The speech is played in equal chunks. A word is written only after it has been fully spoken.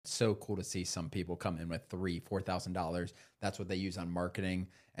so cool to see some people come in with $3,000-$4,000. That's what they use on marketing.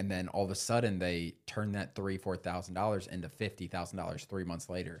 And then all of a sudden they turn that $3,000-$4,000 into $50,000 3 months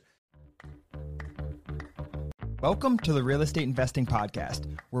later. Welcome to the Real Estate Investing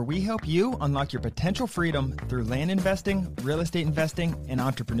Podcast, where we help you unlock your potential freedom through land investing, real estate investing, and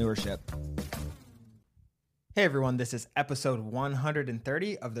entrepreneurship. Hey everyone, this is episode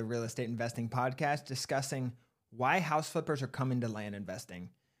 130 of the Real Estate Investing Podcast, discussing why house flippers are coming to land investing.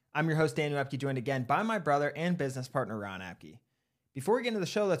 I'm your host, Daniel Apke, joined again by my brother and business partner, Ron Apke. Before we get into the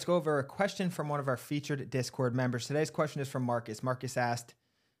show, let's go over a question from one of our featured Discord members. Today's question is from Marcus. Marcus asked,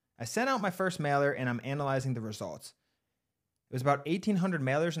 I sent out my first mailer and I'm analyzing the results. It was about 1,800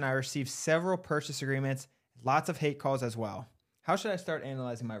 mailers and I received several purchase agreements, lots of hate calls as well. How should I start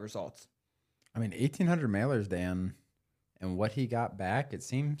analyzing my results? I mean, 1,800 mailers, Dan, and what he got back, it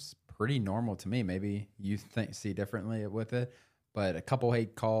seems pretty normal to me. Maybe you see differently with it, but a couple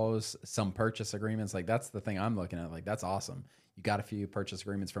hate calls, some purchase agreements, like that's the thing I'm looking at. Like, that's awesome. You got a few purchase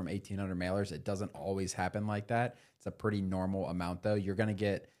agreements from 1,800 mailers. It doesn't always happen like that. It's a pretty normal amount, though. You're going to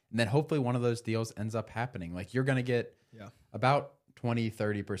get, and then hopefully one of those deals ends up happening. Like, you're going to get about 20,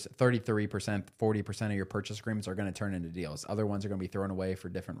 30%, 33%, 40% of your purchase agreements are going to turn into deals. Other ones are going to be thrown away for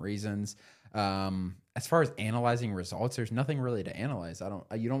different reasons. As far as analyzing results, there's nothing really to analyze.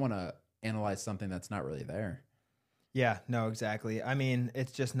 You don't want to analyze something that's not really there. Yeah, no, exactly. I mean,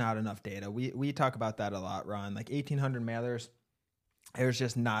 it's just not enough data. We talk about that a lot, Ron. Like 1,800 mailers, there's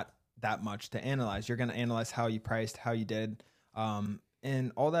just not that much to analyze. You're going to analyze how you priced, how you did,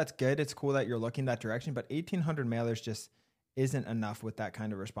 and all that's good. It's cool that you're looking that direction, but 1,800 mailers just isn't enough with that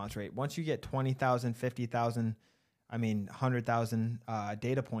kind of response rate. Once you get 20,000, 50,000, 100,000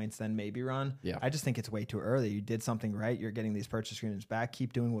 data points, then maybe, Ron. Yeah. I just think it's way too early. You did something right. You're getting these purchase agreements back.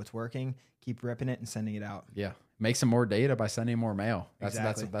 Keep doing what's working. Keep ripping it and sending it out. Yeah. Make some more data by sending more mail.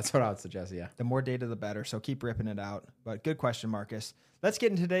 Exactly. That's what I would suggest, yeah. The more data, the better. So keep ripping it out. But good question, Marcus. Let's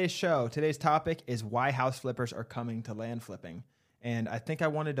get into today's show. Today's topic is why house flippers are coming to land flipping. And I think I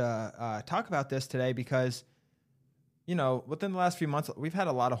wanted to talk about this today because, you know, within the last few months, we've had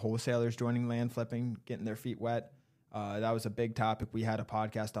a lot of wholesalers joining land flipping, getting their feet wet. That was a big topic. We had a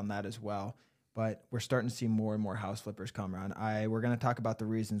podcast on that as well. But we're starting to see more and more house flippers come around. We're going to talk about the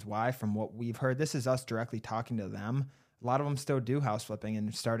reasons why from what we've heard. This is us directly talking to them. A lot of them still do house flipping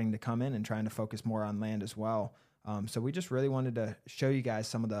and starting to come in and trying to focus more on land as well. So we just really wanted to show you guys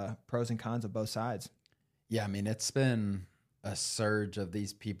some of the pros and cons of both sides. Yeah, I mean, it's been a surge of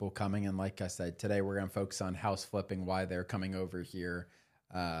these people coming. And like I said, today we're going to focus on house flipping, why they're coming over here,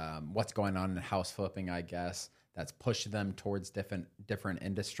 what's going on in house flipping, I guess, that's pushed them towards different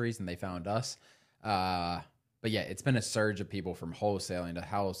industries, and they found us. But yeah, it's been a surge of people from wholesaling to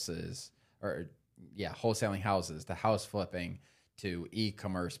houses, wholesaling houses to house flipping to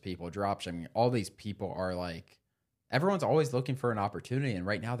e-commerce people, dropshipping. All these people are like, everyone's always looking for an opportunity. And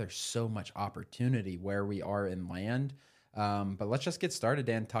right now there's so much opportunity where we are in land. But let's just get started,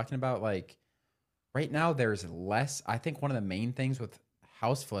 Dan, talking about like right now there's less. I think one of the main things with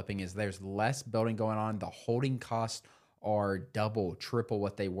house flipping is there's less building going on. The holding costs are double, triple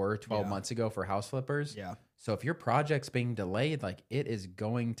what they were 12 months ago for house flippers. Yeah. So if your project's being delayed, like it's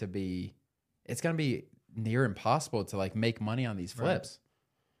going to be near impossible to like make money on these flips. Right.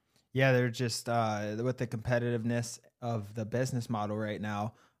 Yeah, they're just with the competitiveness of the business model right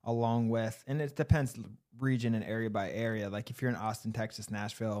now, along with, and it depends region and area by area. Like if you're in Austin, Texas,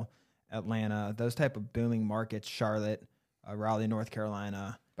 Nashville, Atlanta, those type of booming markets, Charlotte, Raleigh, North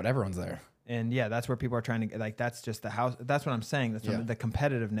Carolina. But everyone's there. And yeah, that's where people are trying to, like, that's just the house. That's what I'm saying. That's when the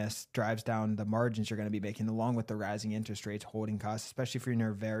competitiveness drives down the margins you're going to be making, along with the rising interest rates, holding costs, especially if you're in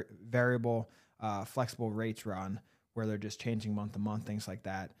your variable, flexible rates run, where they're just changing month to month, things like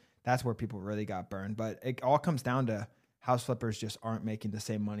that. That's where people really got burned. But it all comes down to house flippers just aren't making the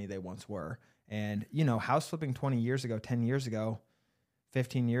same money they once were. And, you know, house flipping 20 years ago, 10 years ago,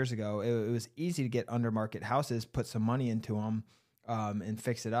 15 years ago, it was easy to get under market houses, put some money into them, and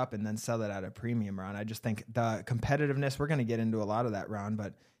fix it up and then sell it at a premium, Ron. I just think the competitiveness, we're going to get into a lot of that, Ron,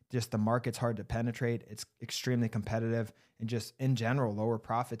 but just the market's hard to penetrate. It's extremely competitive, and just in general, lower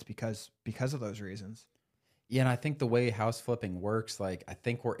profits because of those reasons. Yeah, and I think the way house flipping works, like I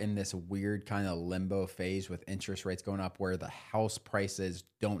think we're in this weird kind of limbo phase with interest rates going up where the house prices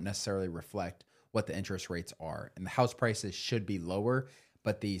don't necessarily reflect what the interest rates are. And the house prices should be lower,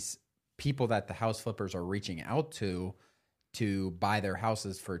 but these people that the house flippers are reaching out to buy their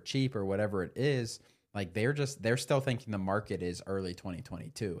houses for cheap or whatever it is, like they're still thinking the market is early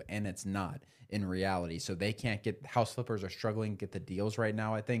 2022, and it's not in reality. So they can't get, house flippers are struggling to get the deals right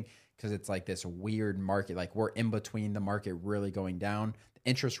now, I think, because it's like this weird market. Like we're in between the market really going down,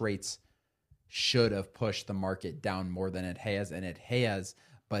 interest rates should have pushed the market down more than it has, and it has,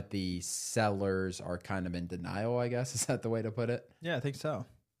 but the sellers are kind of in denial, I guess. Is that the way to put it? Yeah, I think so.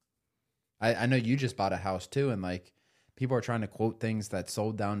 I know you just bought a house too, and like people are trying to quote things that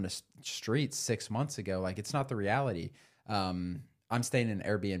sold down the streets 6 months ago. Like it's not the reality. I'm staying in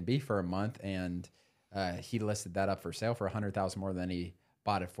Airbnb for a month, and he listed that up for sale for $100,000 more than he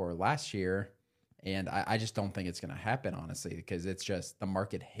bought it for last year. And I just don't think it's going to happen, honestly, because it's just the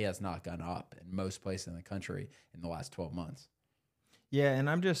market has not gone up in most places in the country in the last 12 months. Yeah, and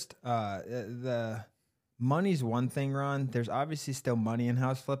I'm just the money's one thing, Ron. There's obviously still money in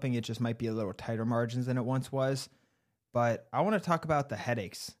house flipping. It just might be a little tighter margins than it once was. But I want to talk about the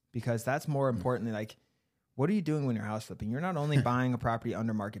headaches, because that's more importantly, like, what are you doing when you're house flipping? You're not only buying a property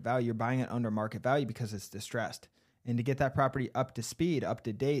under market value, you're buying it under market value because it's distressed. And to get that property up to speed, up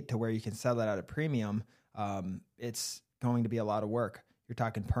to date, to where you can sell it at a premium, it's going to be a lot of work. You're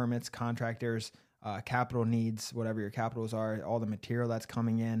talking permits, contractors, capital needs, whatever your capitals are, all the material that's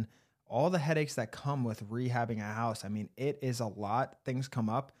coming in, all the headaches that come with rehabbing a house. I mean, it is a lot. Things come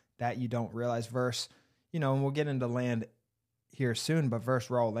up that you don't realize versus, and we'll get into land here soon, but versus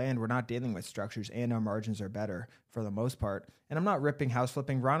raw land, we're not dealing with structures, and our margins are better for the most part. And I'm not ripping house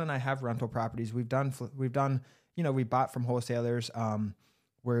flipping. Ron and I have rental properties. We've done, we bought from wholesalers,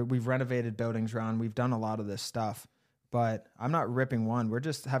 where we've renovated buildings, Ron. We've done a lot of this stuff, but I'm not ripping one. We're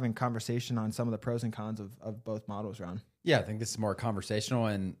just having conversation on some of the pros and cons of both models, Ron. Yeah, I think this is more conversational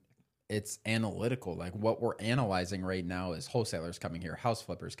and it's analytical. Like what we're analyzing right now is wholesalers coming here, house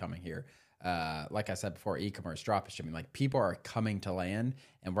flippers coming here. Like I said before, e-commerce, drop shipping, like people are coming to land.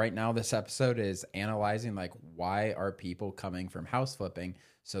 And right now this episode is analyzing like, why are people coming from house flipping?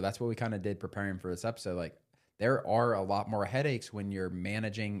 So that's what we kind of did preparing for this episode. Like there are a lot more headaches when you're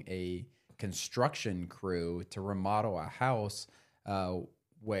managing a construction crew to remodel a house,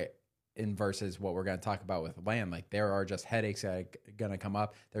 versus what we're going to talk about with land. Like there are just headaches that are going to come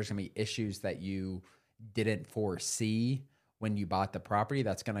up. There's going to be issues that you didn't foresee when you bought the property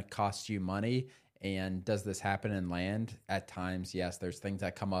that's going to cost you money. And does this happen in land? At times, yes, there's things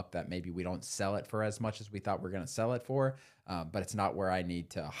that come up that maybe we don't sell it for as much as we thought we're going to sell it for, but it's not where I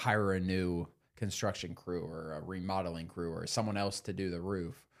need to hire a new construction crew or a remodeling crew or someone else to do the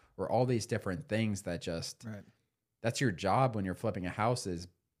roof or all these different things that just, right. That's your job when you're flipping a house, is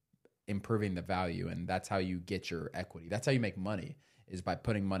improving the value. And that's how you get your equity. That's how you make money, is by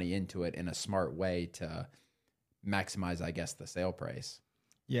putting money into it in a smart way to maximize, I guess, the sale price.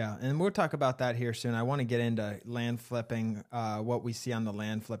 Yeah, and we'll talk about that here soon. I want to get into land flipping, what we see on the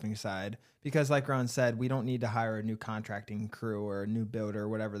land flipping side, because like Ron said, we don't need to hire a new contracting crew or a new builder,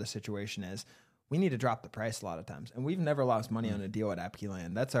 whatever the situation is. We need to drop the price a lot of times. And we've never lost money on a deal at Apke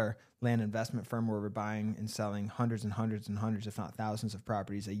Land. That's our land investment firm where we're buying and selling hundreds and hundreds and hundreds, if not thousands of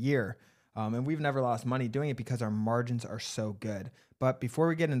properties a year. And we've never lost money doing it because our margins are so good. But before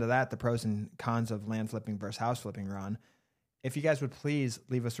we get into that, the pros and cons of land flipping versus house flipping, Ron, if you guys would please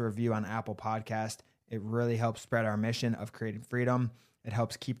leave us a review on Apple Podcast, it really helps spread our mission of creating freedom. It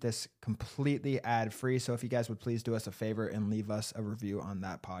helps keep this completely ad-free. So if you guys would please do us a favor and leave us a review on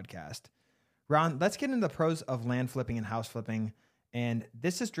that podcast. Ron, let's get into the pros of land flipping and house flipping. And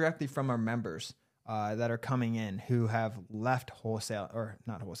this is directly from our members that are coming in who have left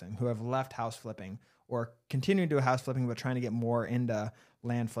who have left house flipping or continue to do house flipping, but trying to get more into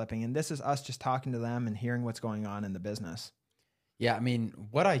land flipping. And this is us just talking to them and hearing what's going on in the business. Yeah, I mean,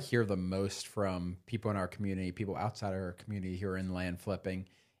 what I hear the most from people in our community, people outside our community who are in land flipping,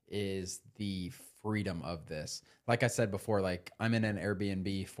 is the freedom of this. Like I said before, like I'm in an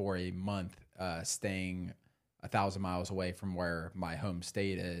Airbnb for a month, staying 1,000 miles away from where my home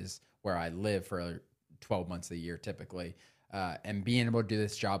state is, where I live for 12 months a year typically, and being able to do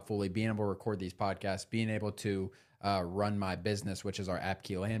this job fully, being able to record these podcasts, being able to run my business, which is our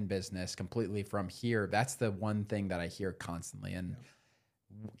Apke Land business, completely from here. That's the one thing that I hear constantly. And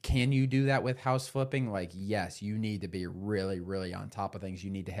can you do that with house flipping? Like, yes, you need to be really, really on top of things. You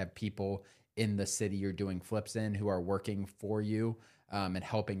need to have people in the city you're doing flips in who are working for you and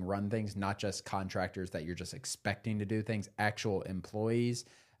helping run things, not just contractors that you're just expecting to do things, actual employees.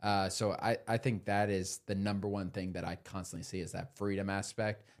 So I think that is the number one thing that I constantly see, is that freedom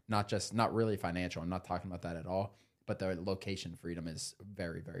aspect, not really financial. I'm not talking about that at all. But the location freedom is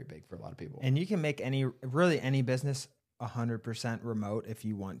very, very big for a lot of people. And you can make any business 100% remote if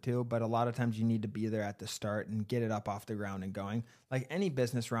you want to, but a lot of times you need to be there at the start and get it up off the ground and going. Like any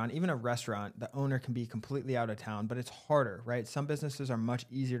business, Ron, even a restaurant, the owner can be completely out of town, but it's harder, right? Some businesses are much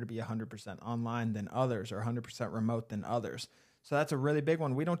easier to be 100% online than others, or 100% remote than others. So that's a really big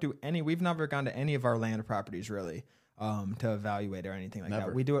one. We've never gone to any of our land properties really. to evaluate or anything like Never.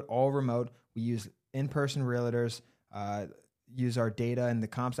 that. We do it all remote. We use in-person realtors, use our data and the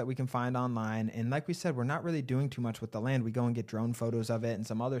comps that we can find online. And like we said, we're not really doing too much with the land. We go and get drone photos of it and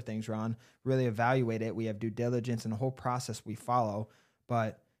some other things, Ron, really evaluate it. We have due diligence and a whole process we follow,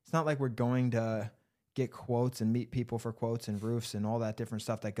 but it's not like we're going to get quotes and meet people for quotes and roofs and all that different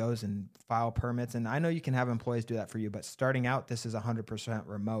stuff that goes and file permits. And I know you can have employees do that for you, but starting out, this is 100%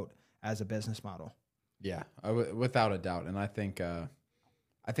 remote as a business model. Yeah, without a doubt. And I think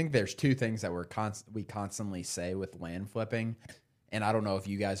there's two things that we constantly say with land flipping, and I don't know if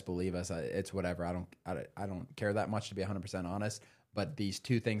you guys believe us. It's whatever. I don't care that much, to be 100% honest. But these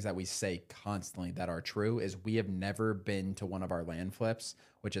two things that we say constantly that are true is we have never been to one of our land flips,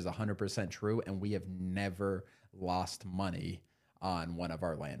 which is 100% true, and we have never lost money on one of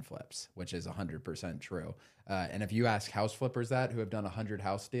our land flips, which is 100% true. And if you ask house flippers that who have done 100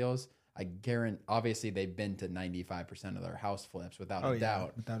 house deals, I guarantee, obviously they've been to 95% of their house flips without a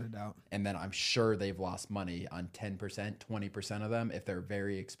doubt. Without a doubt. And then I'm sure they've lost money on 10%, 20% of them. If they're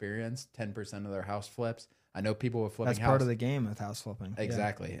very experienced, 10% of their house flips. I know people with flipping That's part of the game with house flipping.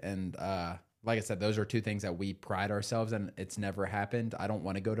 Exactly. Yeah. And like I said, those are two things that we pride ourselves in. It's never happened. I don't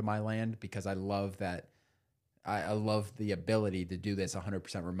want to go to my land because I love that. I love the ability to do this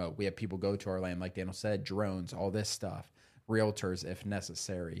 100% remote. We have people go to our land, like Daniel said, drones, all this stuff, realtors if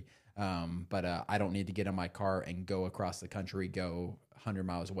necessary. But I don't need to get in my car and go across the country, go 100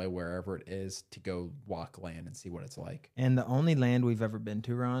 miles away, wherever it is, to go walk land and see what it's like. And the only land we've ever been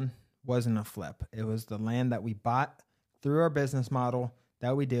to, Ron, wasn't a flip. It was the land that we bought through our business model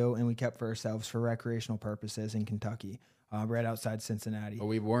that we do, and we kept for ourselves for recreational purposes in Kentucky, right outside Cincinnati. But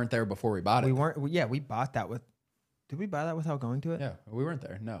we weren't there before we bought it. We bought that with. Did we buy that without going to it? Yeah, we weren't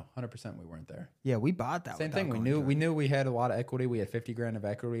there. No, 100% we weren't there. Yeah, we bought that. Same thing. We knew we had a lot of equity. We had 50 grand of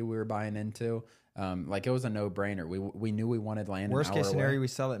equity we were buying into. Like it was a no brainer. We knew we wanted land. Worst case scenario, we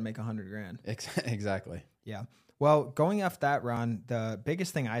sell it and make 100 grand. Exactly. Yeah. Well, going off that, Ron, the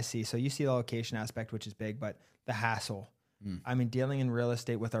biggest thing I see, so you see the location aspect, which is big, but the hassle. I mean, dealing in real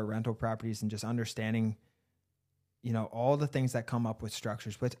estate with our rental properties and just understanding, all the things that come up with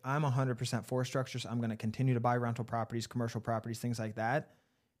structures, which I'm 100% for structures. I'm going to continue to buy rental properties, commercial properties, things like that.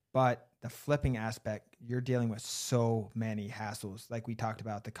 But the flipping aspect, you're dealing with so many hassles. Like we talked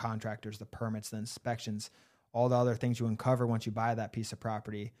about, the contractors, the permits, the inspections, all the other things you uncover once you buy that piece of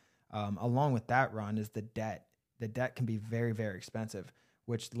property. Along with that, Ron, is the debt. The debt can be very, very expensive,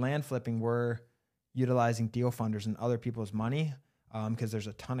 which land flipping, we're utilizing deal funders and other people's money because there's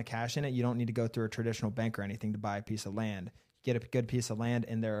a ton of cash in it. You don't need to go through a traditional bank or anything to buy a piece of land. You get a good piece of land,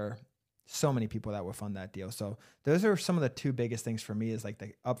 and there are so many people that will fund that deal. So those are some of the two biggest things for me is like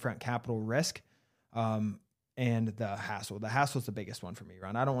the upfront capital risk and the hassle. The hassle is the biggest one for me,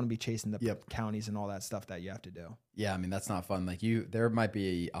 Ron. I don't want to be chasing the counties and all that stuff that you have to do. Yeah, I mean, that's not fun. Like there might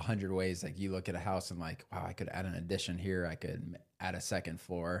be 100 ways. Like you look at a house and like, wow, I could add an addition here. I could add a second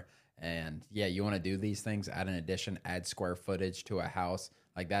floor. And yeah, you want to do these things, add an addition, add square footage to a house.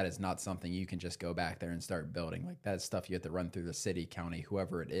 Like that is not something you can just go back there and start building. Like that's stuff you have to run through the city, county,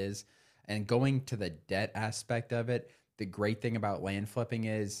 whoever it is. And going to the debt aspect of it, the great thing about land flipping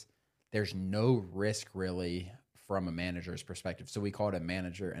is there's no risk really from a manager's perspective. So we call it a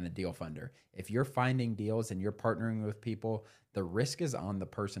manager and a deal funder. If you're finding deals and you're partnering with people, the risk is on the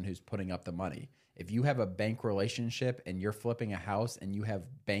person who's putting up the money. If you have a bank relationship and you're flipping a house and you have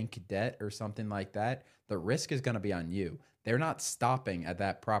bank debt or something like that, the risk is going to be on you. They're not stopping at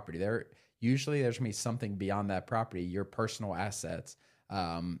that property. There's going to be something beyond that property, your personal assets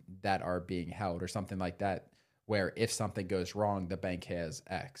that are being held or something like that, where if something goes wrong, the bank has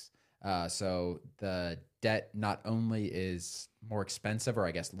X. So the debt not only is more expensive, or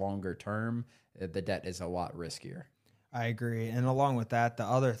I guess longer term, the debt is a lot riskier. I agree. And along with that, the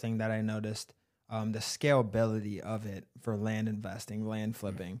other thing that I noticed, the scalability of it for land investing, land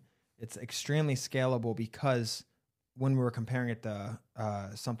flipping, it's extremely scalable because when we were comparing it to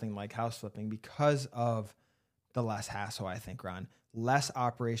something like house flipping, because of the less hassle, I think, Ron, less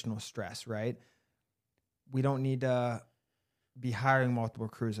operational stress, right? We don't need to be hiring multiple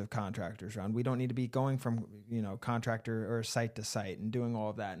crews of contractors, Ron. We don't need to be going from, contractor or site to site and doing all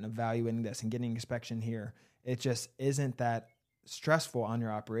of that and evaluating this and getting inspection here. It just isn't that stressful on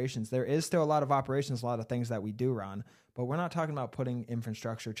your operations. There is still a lot of operations, a lot of things that we do, Ron, but we're not talking about putting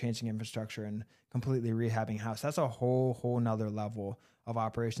infrastructure, changing infrastructure, and completely rehabbing a house. That's a whole nother level of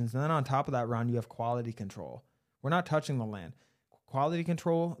operations. And then on top of that, Ron, you have quality control. We're not touching the land. Quality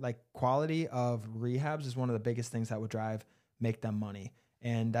control, like quality of rehabs, is one of the biggest things that would make them money.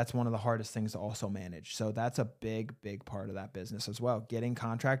 And that's one of the hardest things to also manage. So that's a big part of that business as well. Getting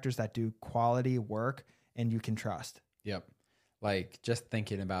contractors that do quality work and you can trust. Yep. Like just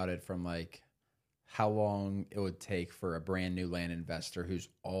thinking about it from like how long it would take for a brand new land investor who's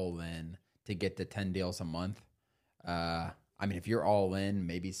all in to get to 10 deals a month. I mean, if you're all in,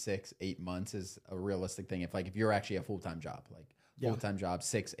 maybe 6-8 months is a realistic thing. If you're actually a full-time job, like full-time job,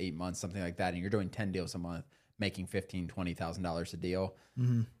 6-8 months, something like that, and you're doing 10 deals a month, making $15,000-$20,000 a deal,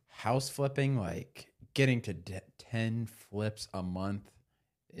 house flipping, like getting to 10 flips a month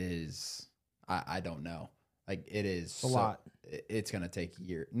is, I don't know. Like it is a lot. It's going to take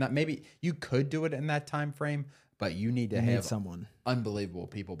years. Not maybe you could do it in that time frame, but you need to have someone unbelievable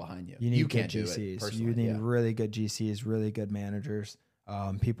people behind you. You need can't good do it GCs. personally. You need really good GCs, really good managers,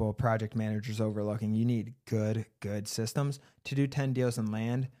 project managers overlooking. You need good systems to do 10 deals in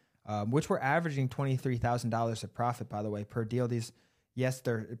land, which we're averaging $23,000 of profit, by the way, per deal. These, yes,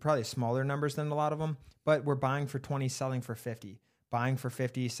 they're probably smaller numbers than a lot of them, but we're buying for 20, selling for 50, buying for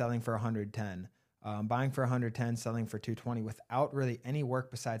 50, selling for 110. Buying for 110, selling for 220 without really any work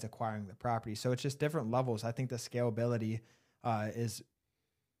besides acquiring the property. So it's just different levels. I think the scalability is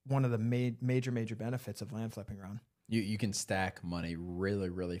one of the major benefits of land flipping, Ron. You can stack money really,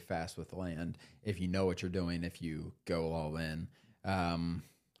 really fast with land if you know what you're doing, if you go all in. Trying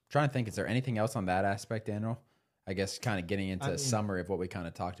to think, is there anything else on that aspect, Daniel? I guess kind of getting into a summary of what we kind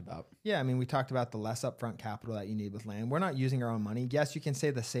of talked about. Yeah, I mean, we talked about the less upfront capital that you need with land. We're not using our own money. Yes, you can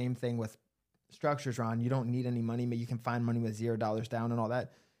say the same thing with structures, Ron. You don't need any money, but you can find money with $0 down and all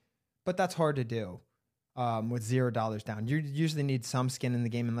that. But that's hard to do with $0 down. You usually need some skin in the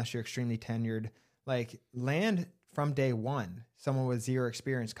game unless you're extremely tenured. Like land from day one, someone with zero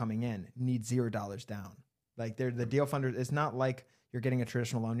experience coming in needs $0 down. Like they're the deal funder. It's not like you're getting a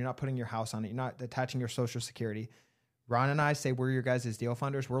traditional loan. You're not putting your house on it. You're not attaching your Social Security. Ron and I say we're your guys' deal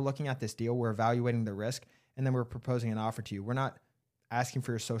funders. We're looking at this deal. We're evaluating the risk, and then we're proposing an offer to you. We're not asking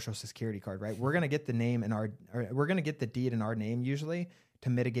for your Social Security card, right? We're going to get the name we're going to get the deed in our name usually to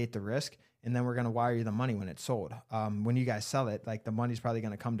mitigate the risk. And then we're going to wire you the money when it's sold. When you guys sell it, like the money's probably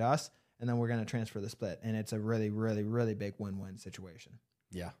going to come to us and then we're going to transfer the split. And it's a really, really, really big win-win situation.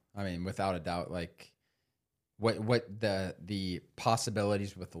 Yeah. I mean, without a doubt, like what the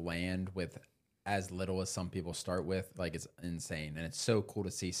possibilities with land with as little as some people start with, like it's insane. And it's so cool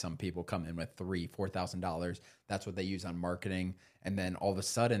to see some people come in with $3,000-$4,000. That's what they use on marketing. And then all of a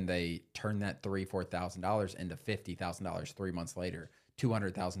sudden they turn that $3,000-$4,000 into $50,000 3 months later,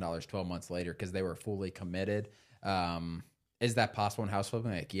 $200,000 12 months later, because they were fully committed. Is that possible in house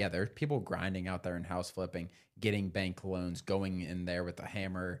flipping? Like, yeah, there's people grinding out there in house flipping, getting bank loans, going in there with a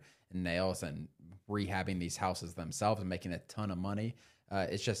hammer and nails and rehabbing these houses themselves and making a ton of money.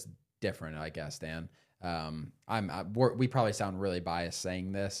 It's just different, I guess, Dan. We probably sound really biased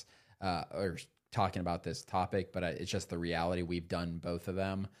saying this or talking about this topic, but it's just the reality. We've done both of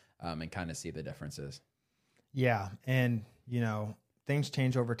them and kind of see the differences. Yeah, and things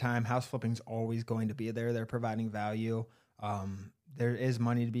change over time. House flipping's always going to be there. They're providing value. There is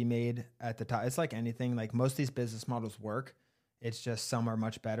money to be made at the top. It's like anything. Like most of these business models work. It's just some are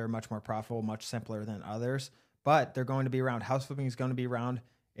much better, much more profitable, much simpler than others. But they're going to be around. House flipping is going to be around.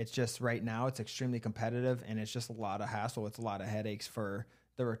 It's just right now it's extremely competitive and it's just a lot of hassle. It's a lot of headaches for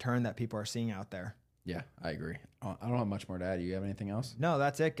the return that people are seeing out there. Yeah, I agree. I don't have much more to add. Do you have anything else? No,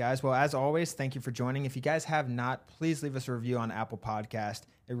 that's it, guys. Well, as always, thank you for joining. If you guys have not, please leave us a review on Apple Podcast.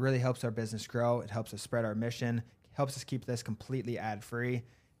 It really helps our business grow. It helps us spread our mission. It helps us keep this completely ad-free.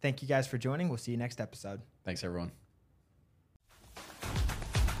 Thank you guys for joining. We'll see you next episode. Thanks, everyone.